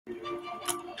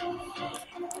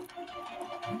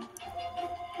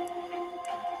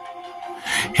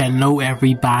Hello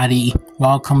everybody,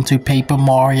 welcome to Paper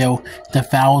Mario, The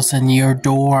Thousand Year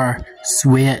Door,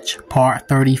 Switch, Part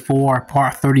 34,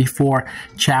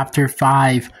 Chapter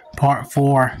 5, Part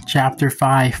 4, Chapter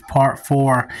 5, Part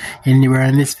 4. Anywhere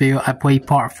in this video, I play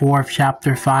Part 4 of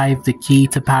Chapter 5, The Key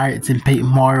to Pirates in Paper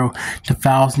Mario, The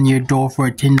Thousand Year Door for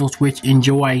Nintendo Switch.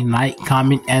 Enjoy, like,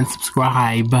 comment, and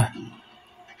subscribe.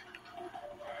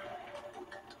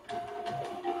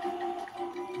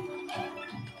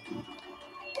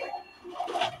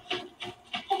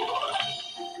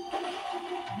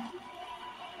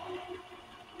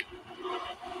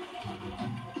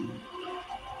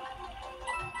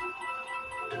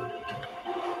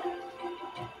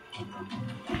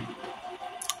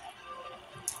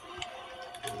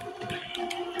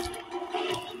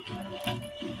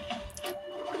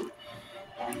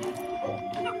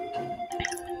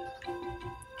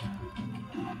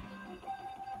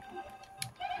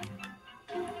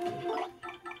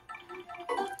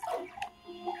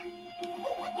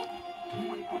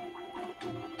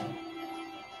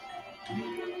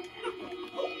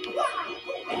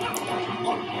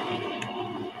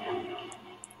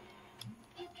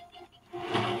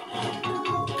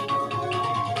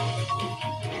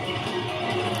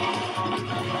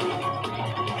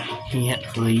 Can't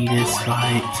flee this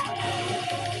fight.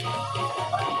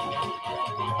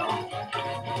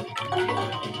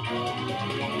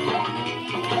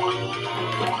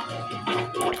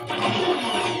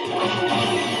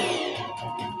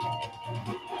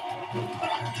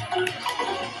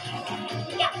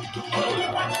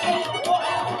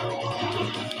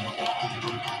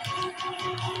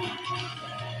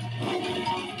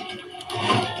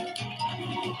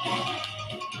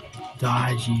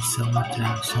 Dodgy some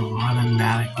attacks will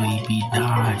automatically be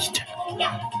dodged.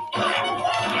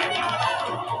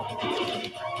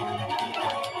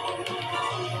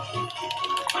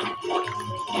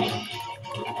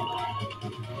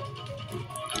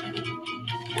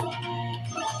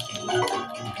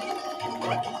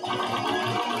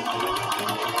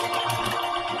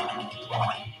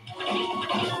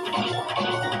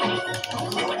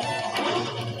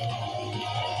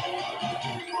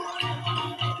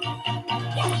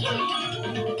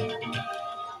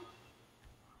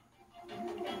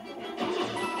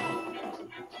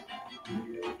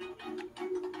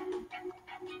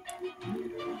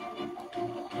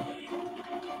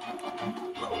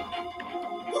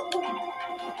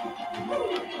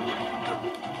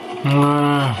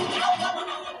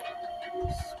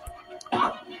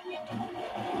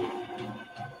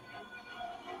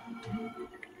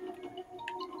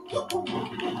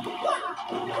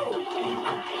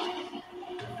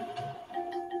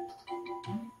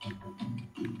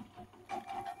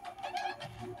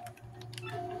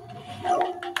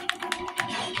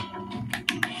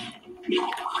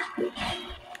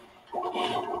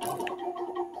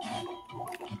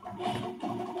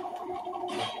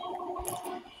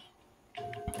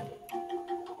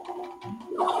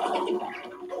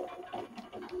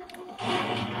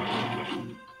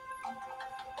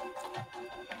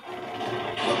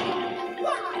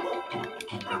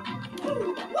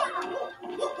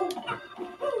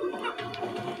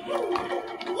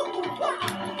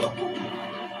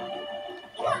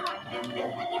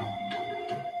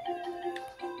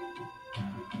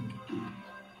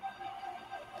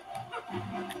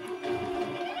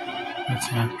 Let's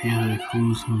have Peter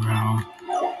cruise around.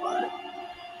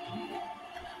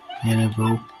 And a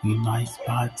rope, we might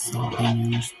spot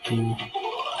something useful.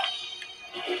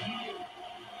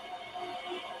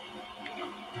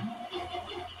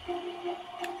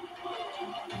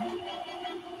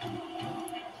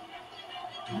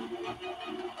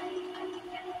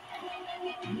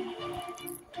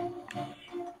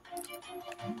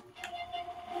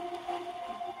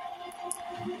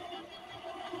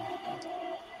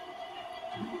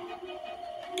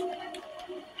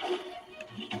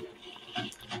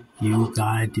 You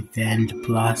got a Defend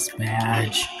Plus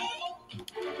badge.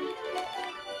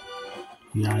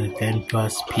 You got a Defend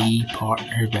Plus P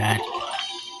partner badge.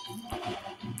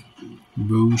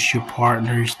 Boost your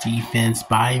partner's defense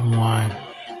by 1.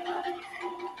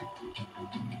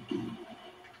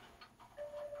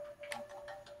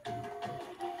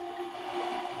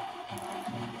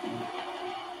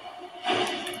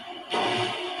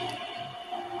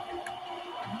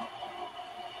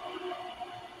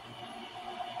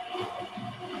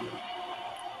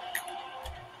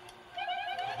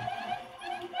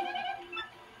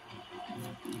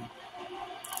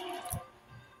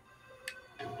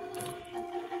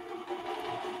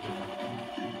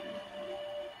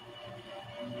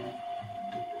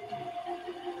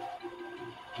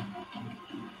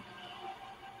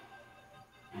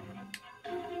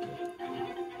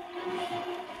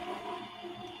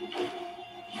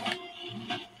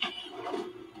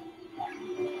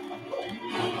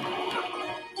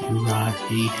 You guys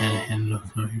eat and look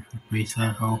for waste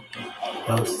at home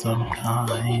of some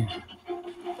kind.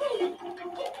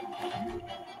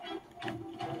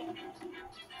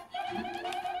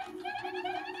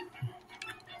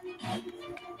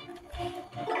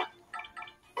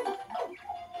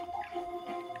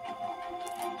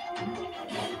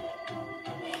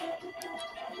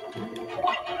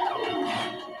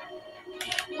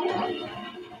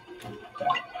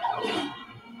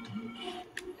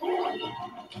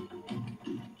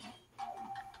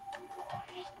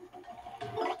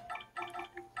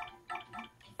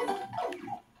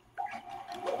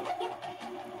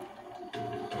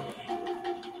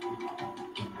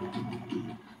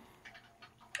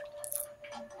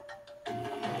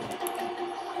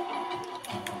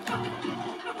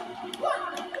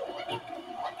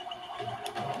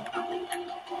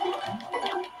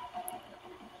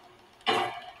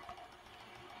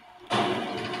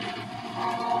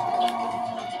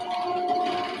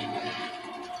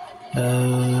 Oh.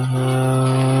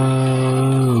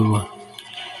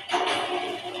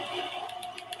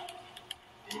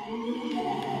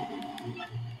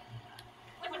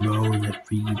 No, the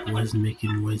three boys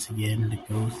making noise again. The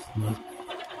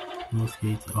ghost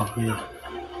gates are here.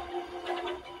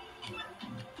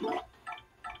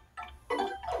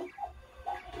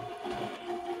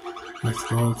 The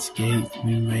Lord's gates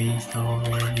been raised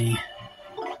already.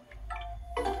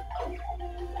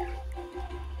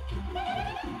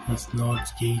 The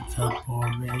Lord's gates up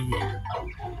already.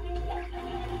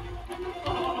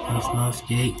 The Lord's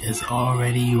gate is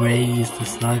already raised.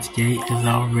 The Lord's gate is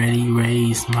already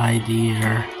raised, my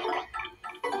dear.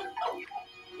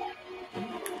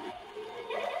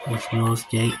 The Lord's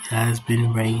gate has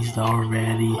been raised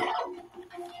already.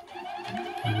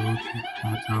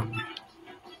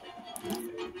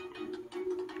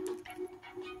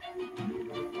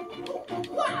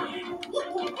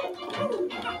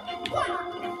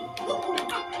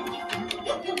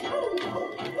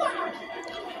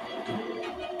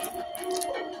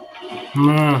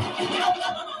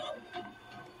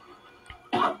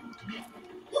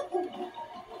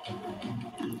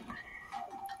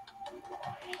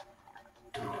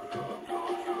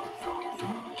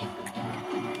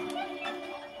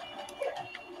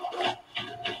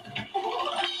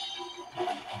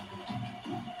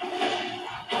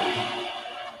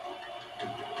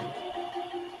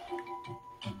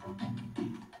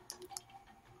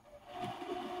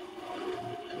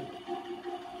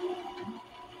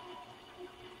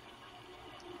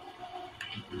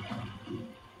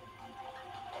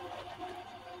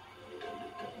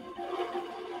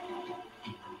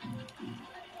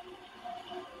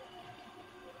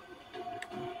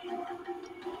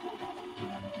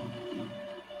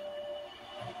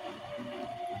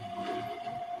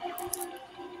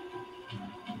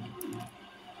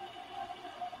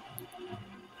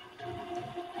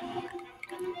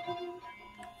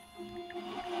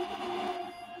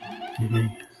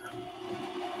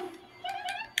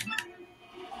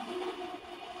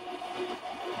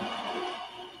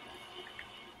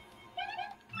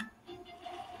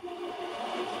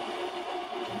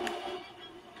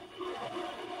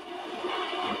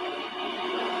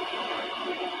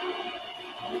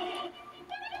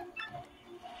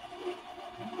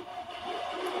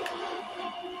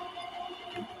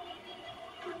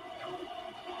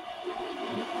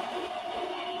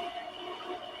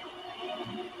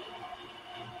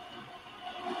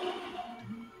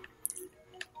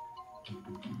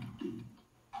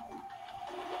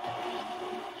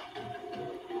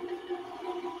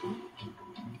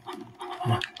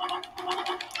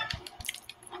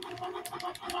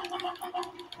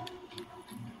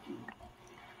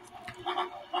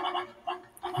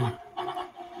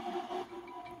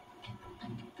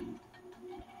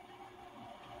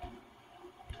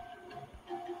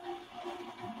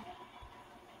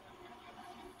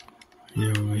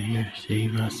 You're over here,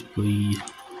 save us, please.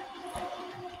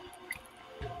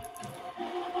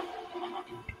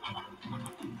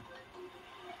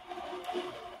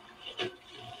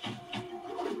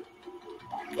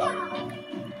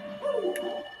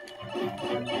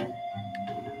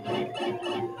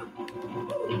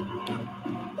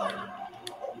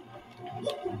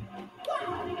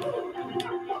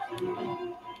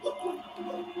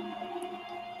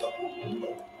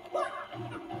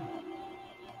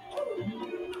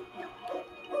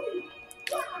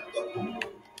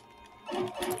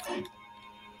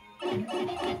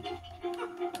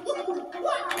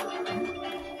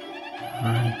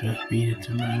 I just beat it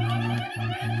to my mama. I'm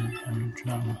having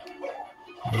trouble.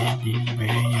 Ending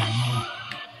very more.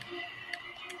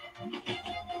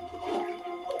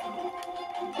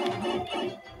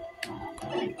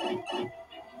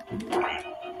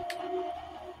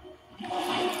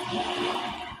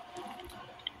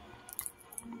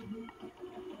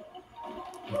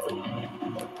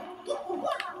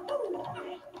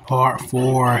 Part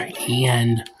 4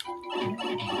 and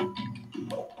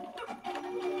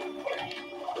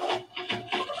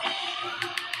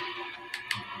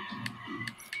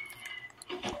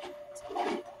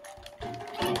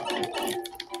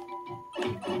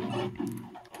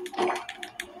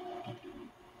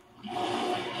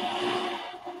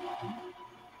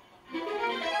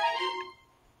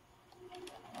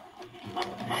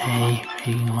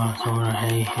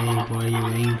hey, what are you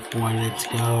waiting for? Let's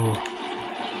go.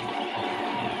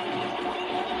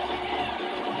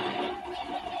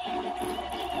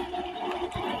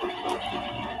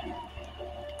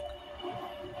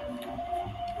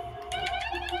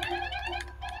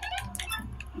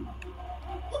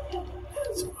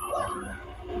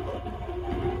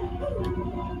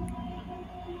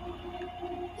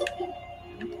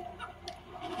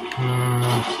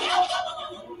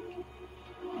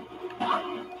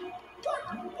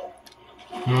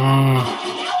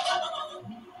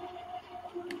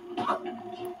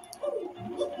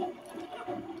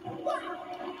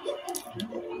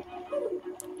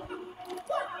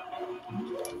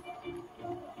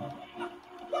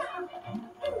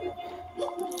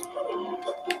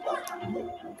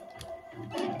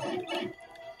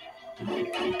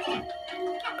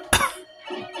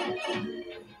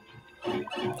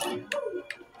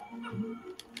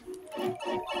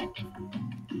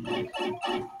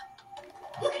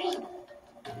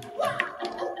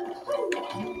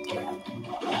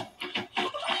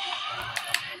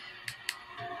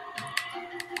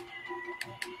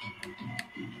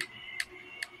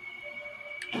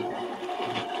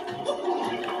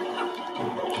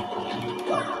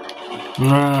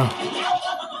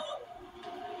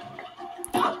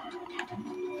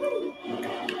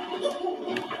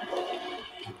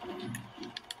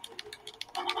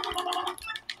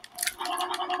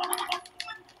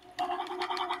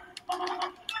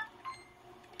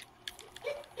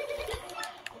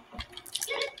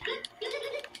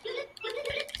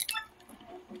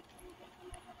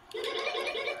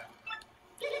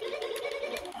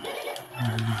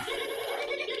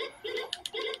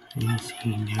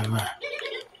 He never.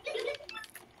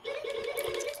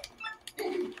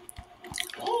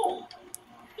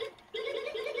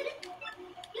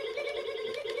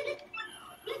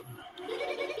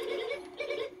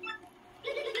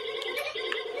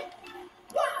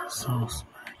 So smart.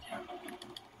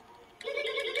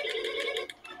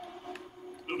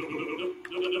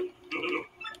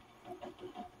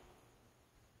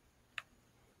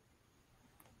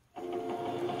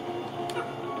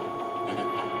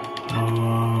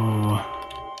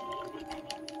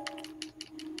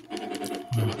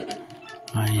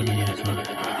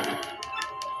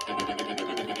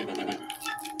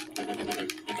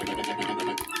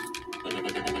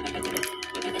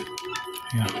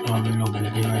 Yeah, probably no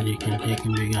big deal. You can take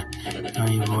and bigger. Now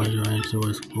your voice right, so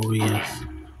it's glorious.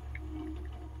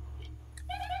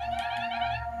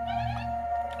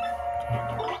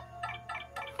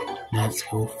 Let's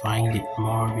go find it,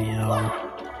 Mario.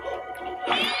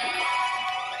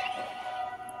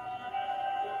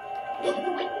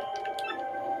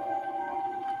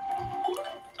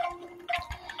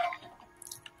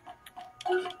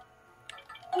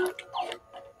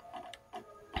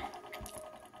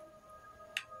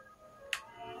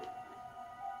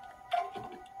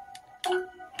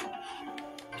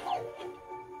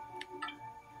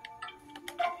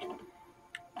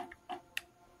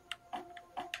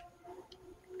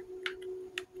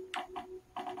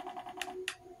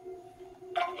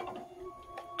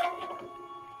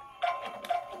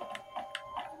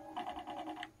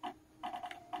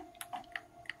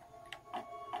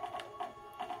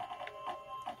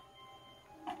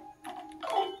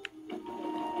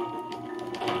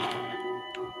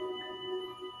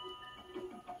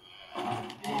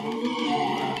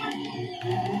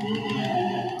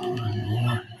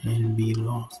 And be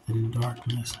lost in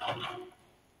darkness.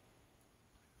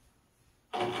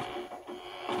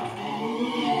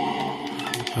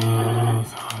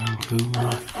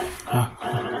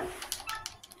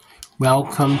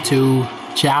 Welcome to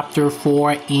Chapter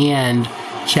 4 and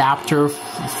Chapter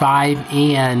 5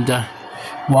 and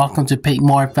welcome to Paper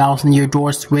Mario 1000 Year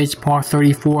Door Switch Part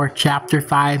 34, Chapter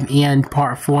 5 and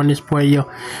Part 4 in this video.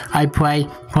 I play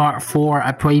Part 4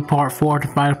 to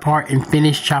find a part and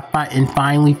finish Chapter 5 and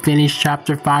finally finish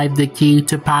Chapter 5, The Key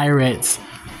to Pirates.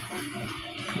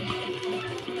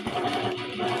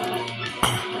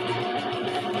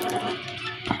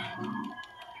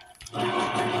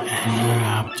 And you're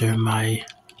after my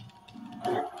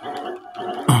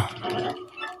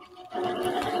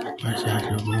what's that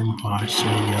the room party?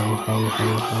 Yo ho ho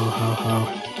ho ho ho.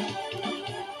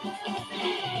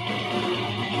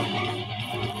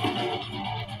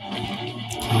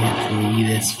 Can't flee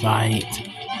this fight.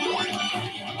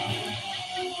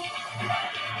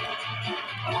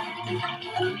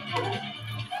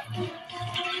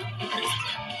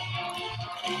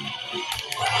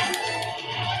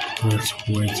 Let's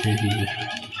forward to the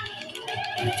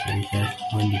okay, that's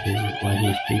one because what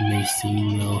his big may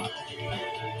seem though.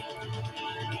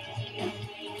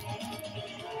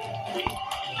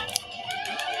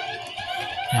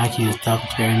 Jackie is tough,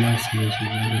 very merciless,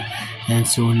 and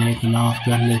soon they can off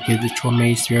gonna give the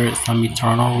Torme spirit some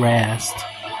eternal rest.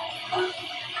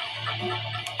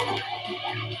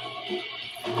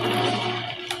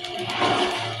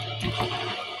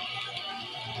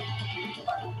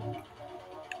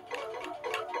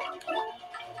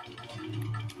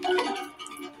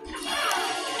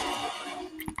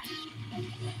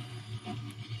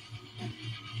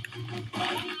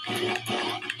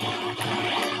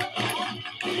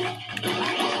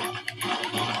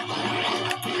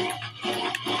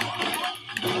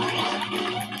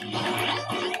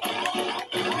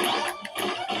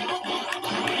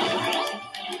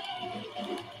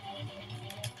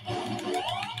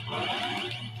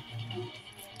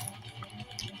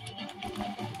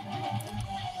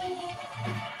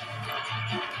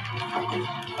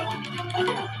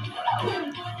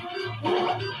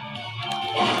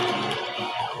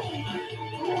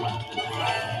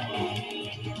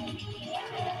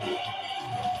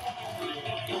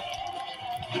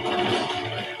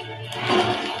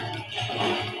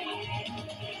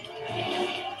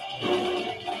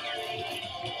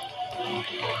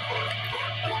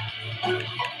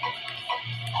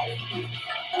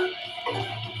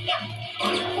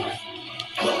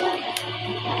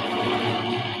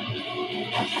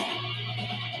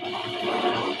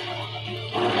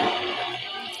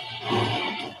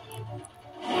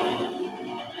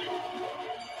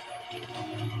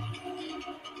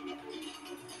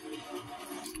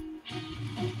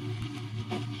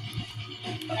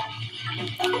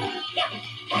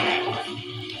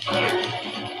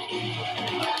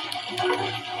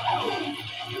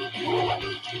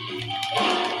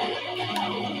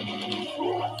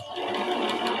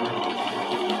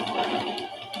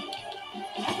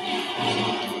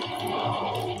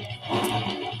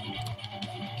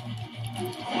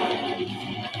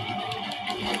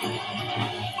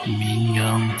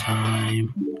 Bingo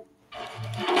time.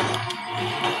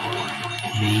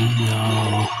 Bingo.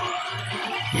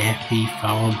 Happy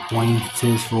 4 points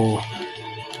is for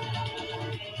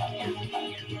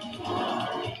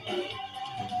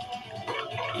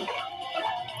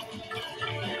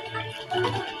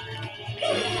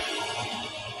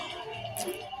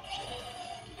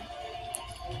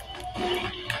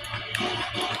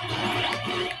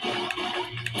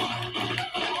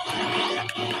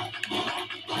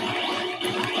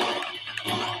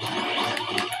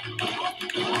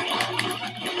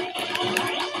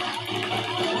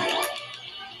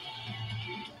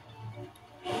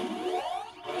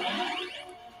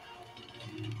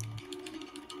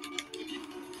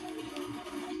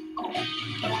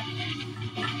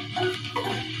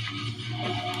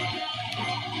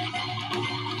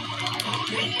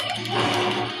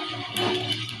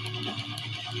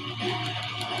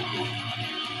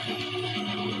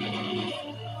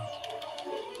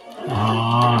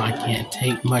I can't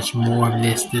take much more of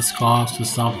this. This calls for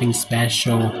something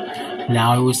special.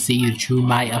 Now I will see the true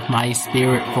might of my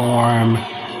spirit form.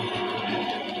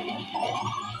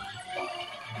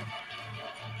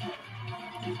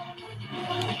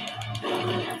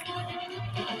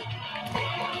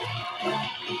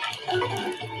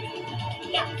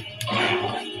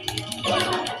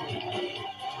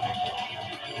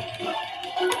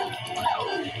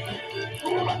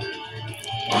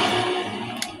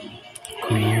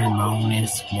 Career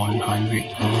bonus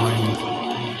 100 coins.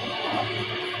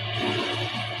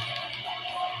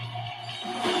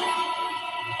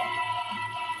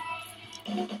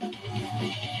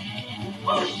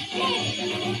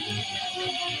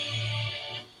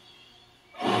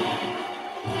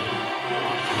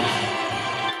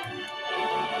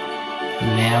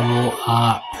 Level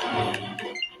up.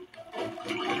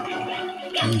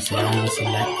 Use L to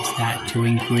select the stat to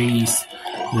increase.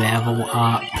 Level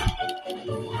up.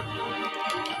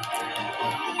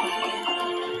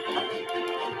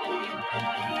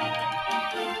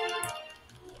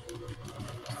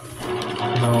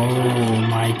 No,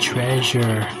 my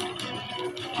treasure.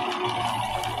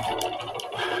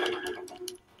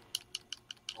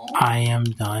 I am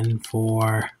done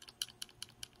for.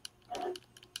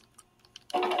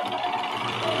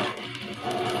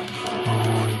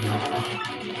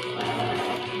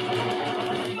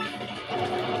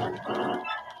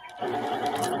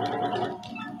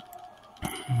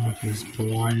 Is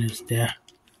born is there.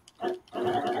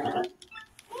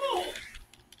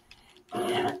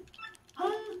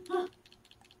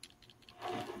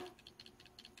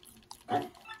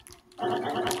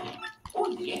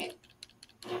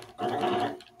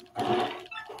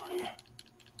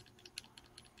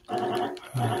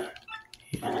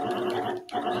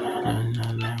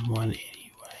 That one anyway.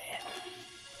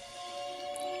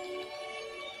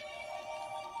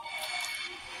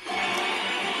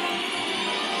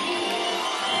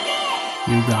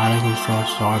 You gotta control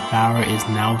star power is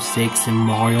now 6 and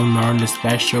Mario learned the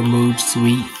special move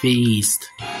Sweet Feast.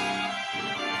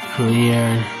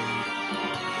 Clear.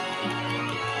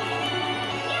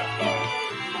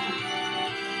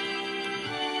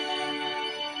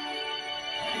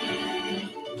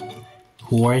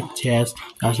 Cortez,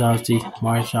 Ashanti,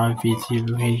 Marshawn, Fiji,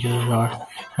 Rangers are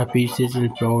happy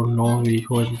citizens, bro. No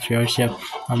before the chairship.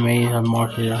 I may have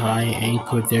marked it high and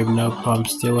could there no pump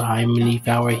still high many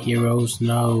our heroes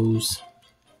knows.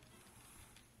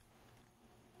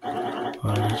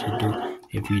 What I should do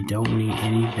if you don't need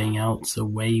anything else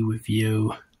away with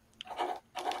you.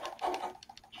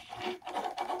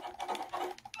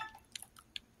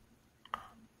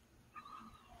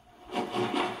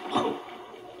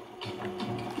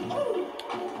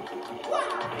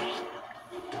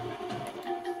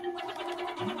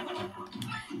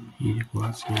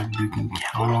 You can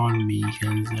count on me,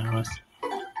 Gonzalez.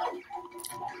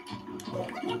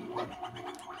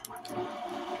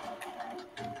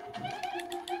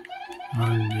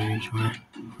 I'm very sure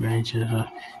Francis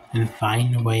and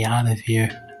find a way out of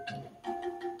here.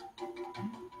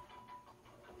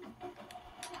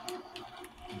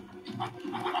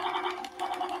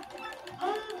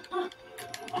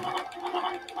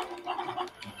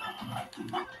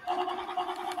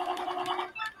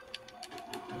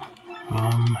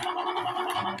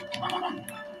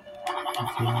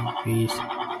 Peace.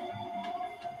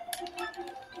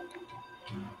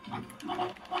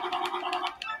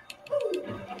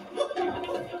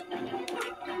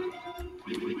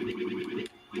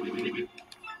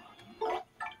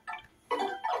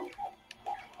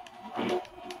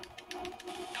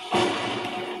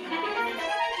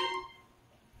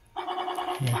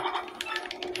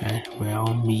 Yeah.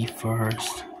 Well, me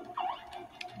first.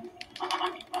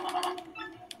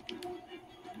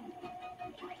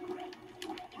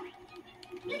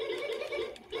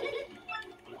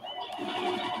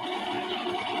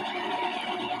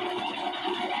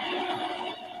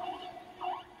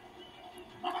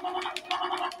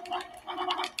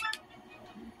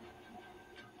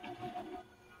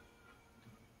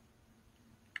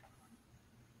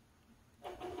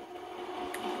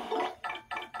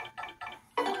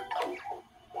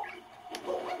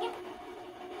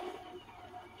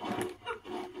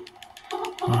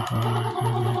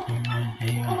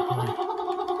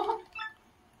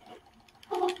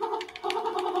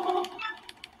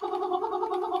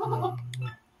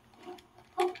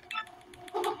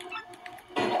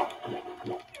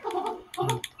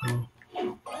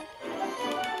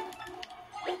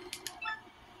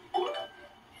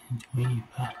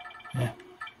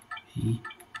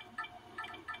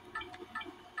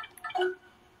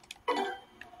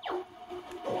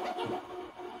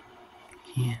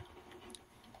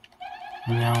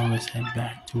 Now let's head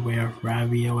back to where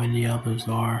Ravio and the others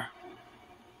are.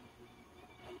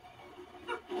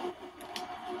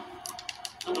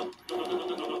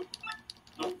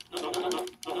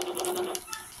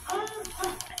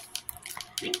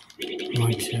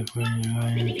 Except for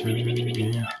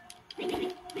yeah.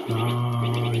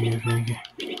 Oh, you figure.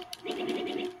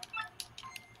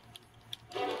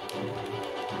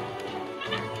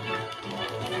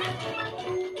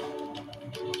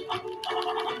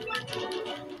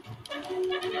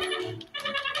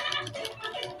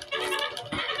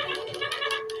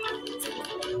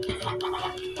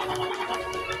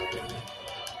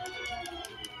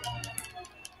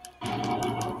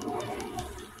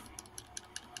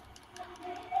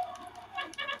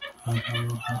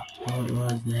 What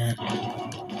was that?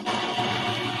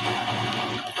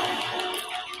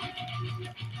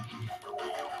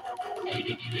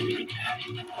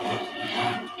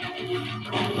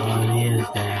 What is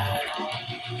that?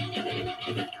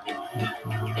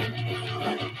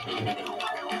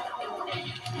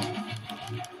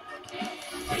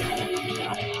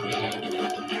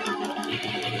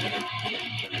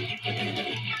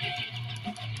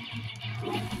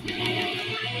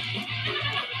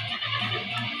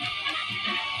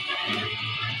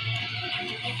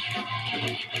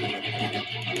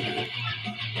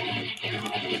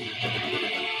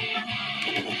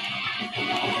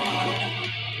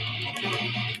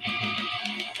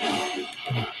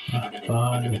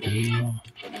 Father, you.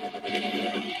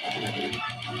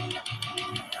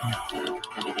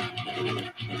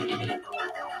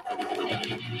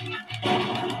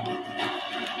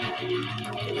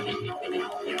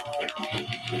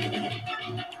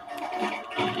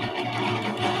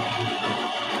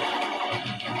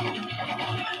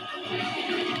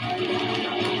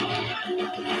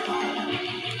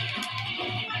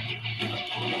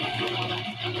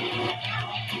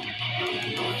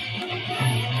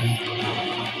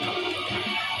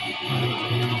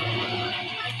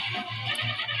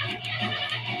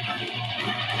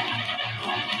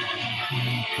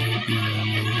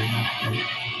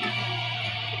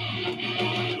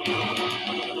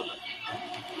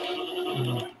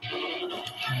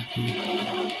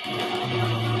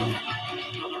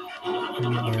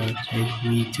 Take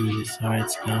me to the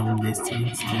sides from this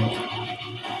instant.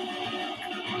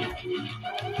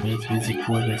 Let's visit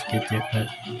cool, let's get there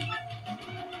first.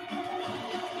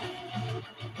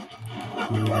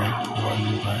 Do that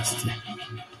one bust.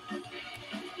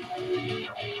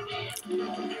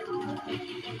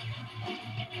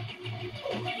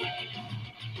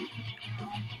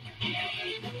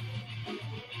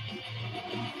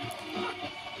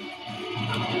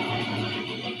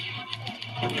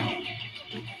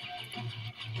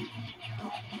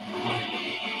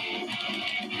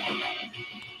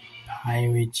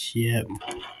 Pirate ship.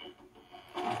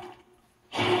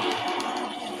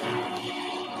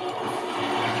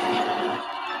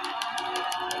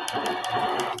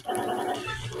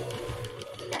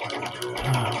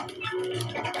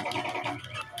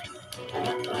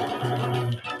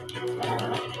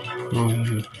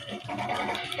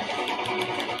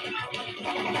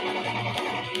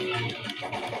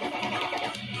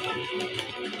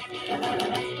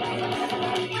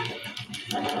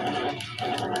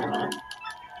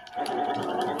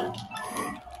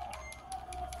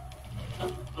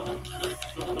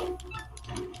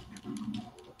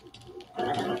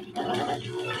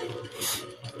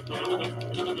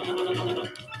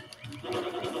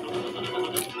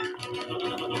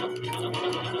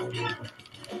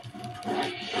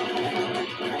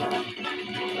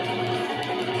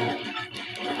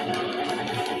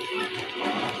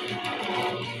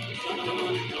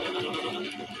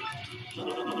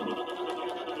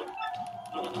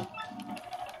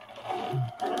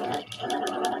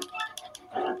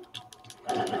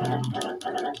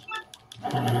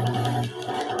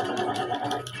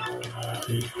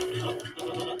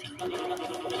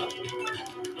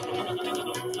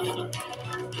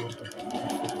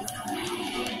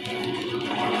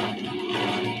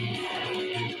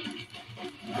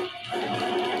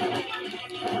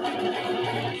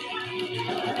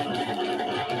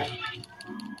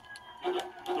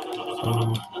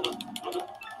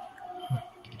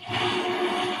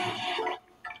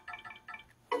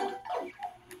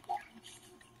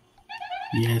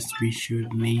 Yes, we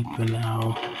should leave for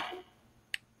now.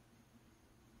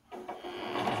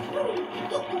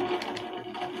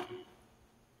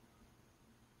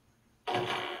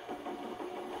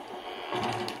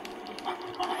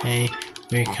 Hey,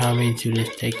 we're coming to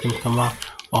this. Take them, come on.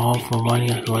 All for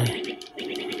running away.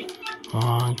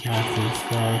 Oh, Captain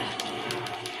says.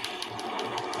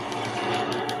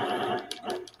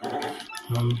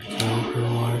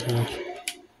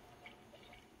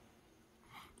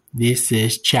 This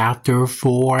is chapter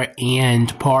 4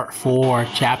 and part 4.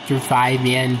 Chapter 5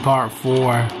 and part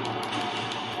 4.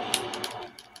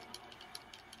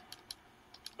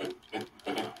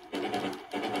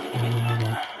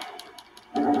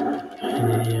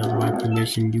 My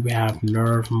permission, you have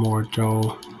nerve,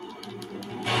 mortal.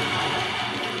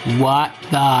 What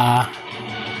the?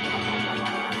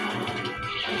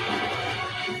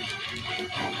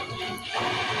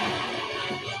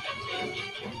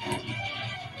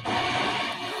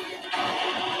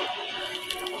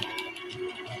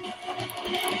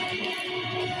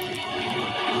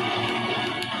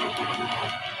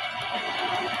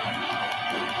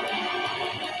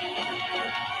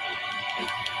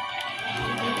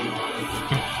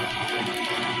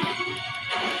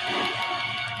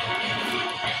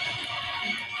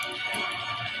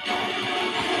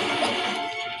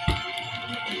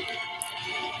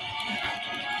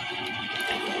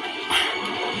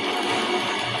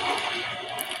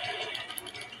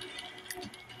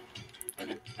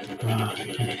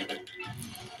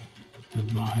 The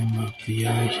volume of the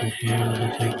ocean here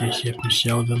will take the ship and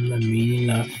show them the meaning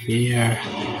of fear.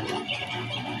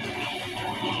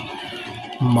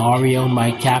 Mario,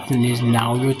 my captain, is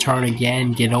now your turn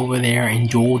again. Get over there and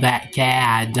duel that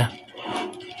cad.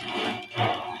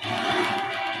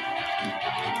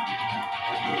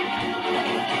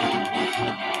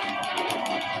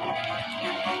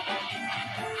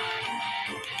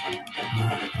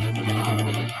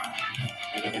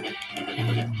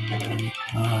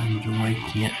 I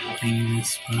can't leave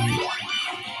this fight.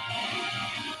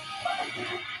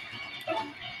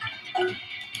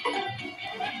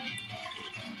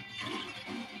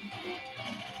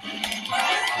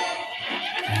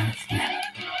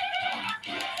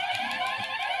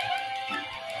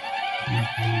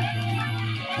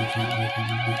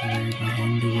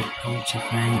 Handle it, don't you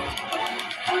think?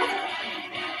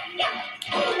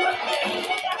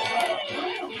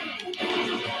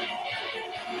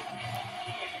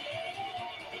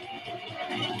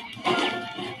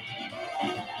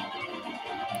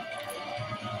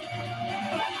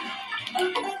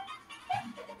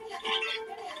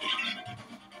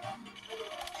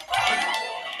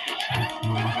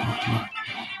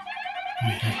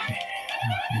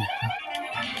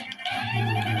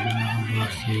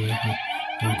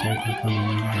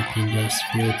 I can just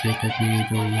feel Jacob needing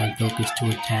to want focus to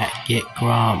attack. Get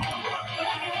Grump.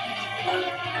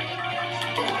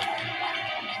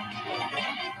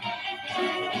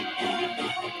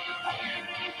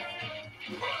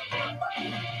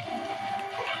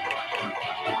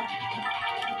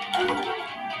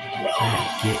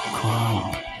 Get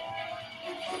Grump.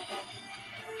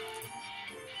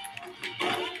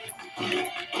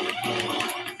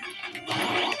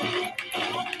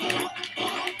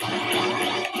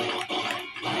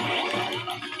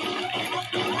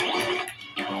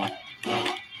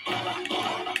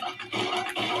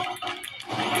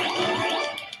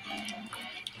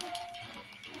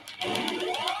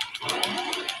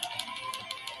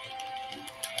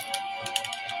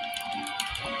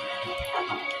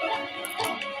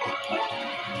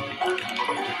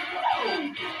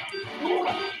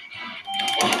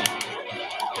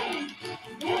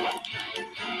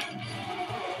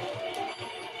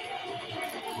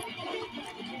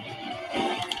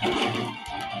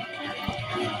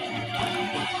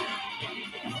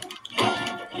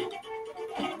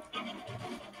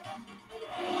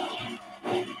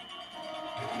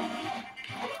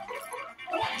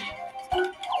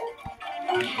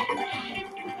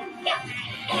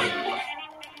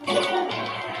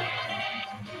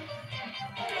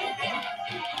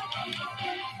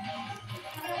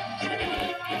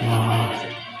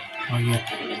 Oh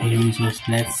yeah, users,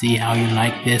 let's see how you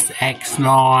like this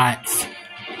X-Nauts.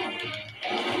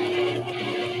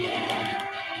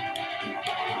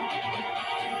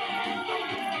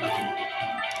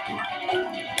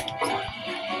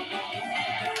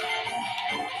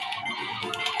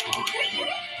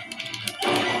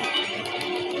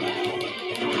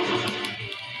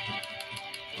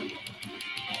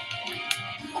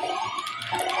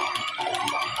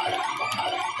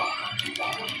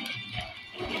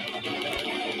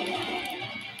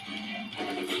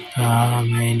 Oh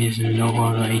man, this is no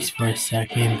more race for a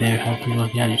second there. Have to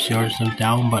look at short some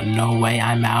down, but no way,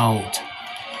 I'm out.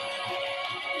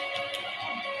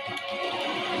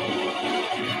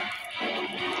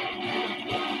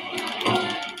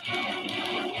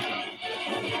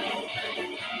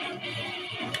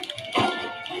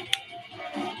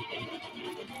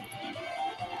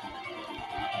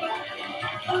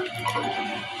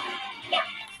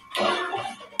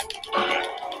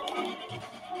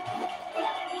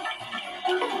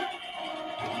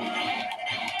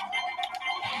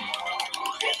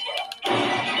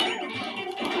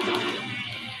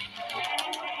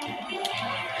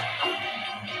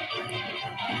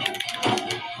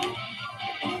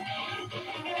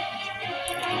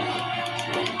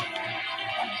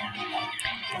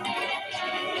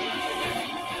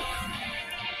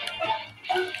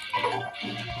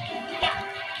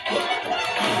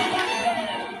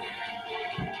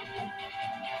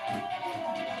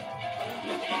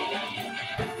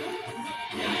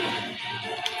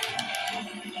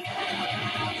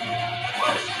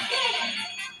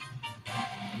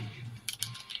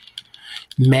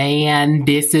 Man,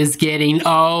 this is getting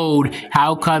old.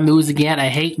 How come lose again? I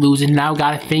hate losing. Now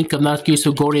gotta think of no excuse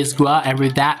to go to this grunt, and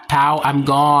with that, pal, I'm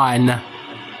gone.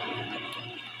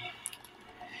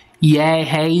 Yeah,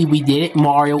 hey, we did it,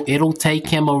 Mario. It'll take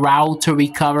him a round to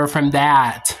recover from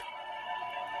that.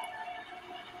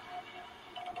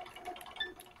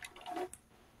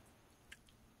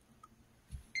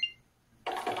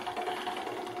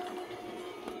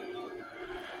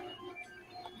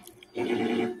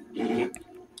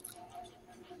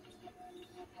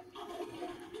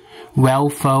 Well,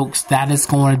 folks, that is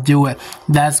going to do it.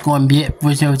 That's going to be it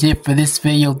for this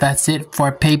video. That's it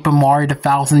for Paper Mario The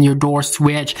Thousand Year Door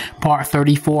Switch, Part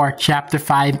 34, Chapter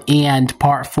 5, and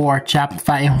Part 4, Chapter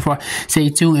 5 and 4. Stay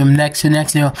tuned in the next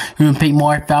video. We're going to Paper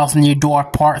Mario Thousand Year Door,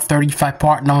 Part 35,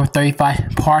 Part number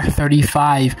 35, Part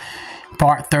 35.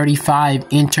 Part 35,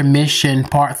 Intermission,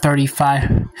 Part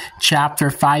 35, Chapter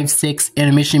 5-6,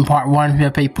 Intermission, Part 1. We'll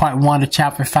play Part 1 of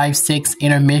Chapter 5-6,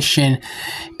 Intermission,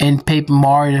 in Paper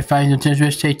Mario.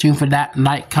 Stay tuned for that.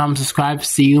 Like, comment, subscribe.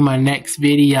 See you in my next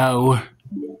video.